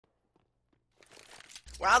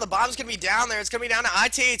Wow, the bomb's going to be down there. It's going to be down to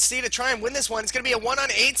eyeTHC to try and win this one. It's going to be a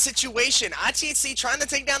 1-on-8 situation. eyeTHC trying to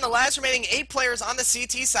take down the last remaining 8 players on the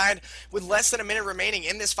CT side with less than a minute remaining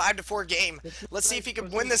in this 5-4 game. Let's see if he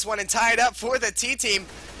can win this one and tie it up for the T team.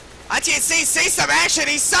 eyeTHC sees some action.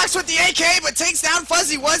 He sucks with the AK, but takes down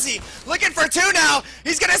Fuzzy Wuzzy. Looking for 2 now.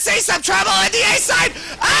 He's going to see some trouble at the A side.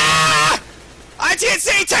 Ah!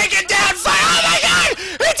 eyeTHC taking down 5. Oh my god!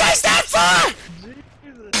 He takes down 4!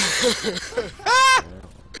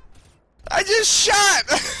 I just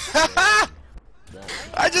shot!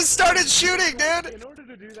 I just started shooting, dude! In order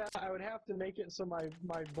to do that, I would have to make it so my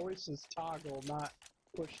voice is toggle, not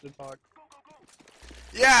push to talk.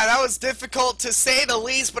 Yeah, that was difficult to say the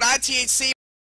least, but eyeTHC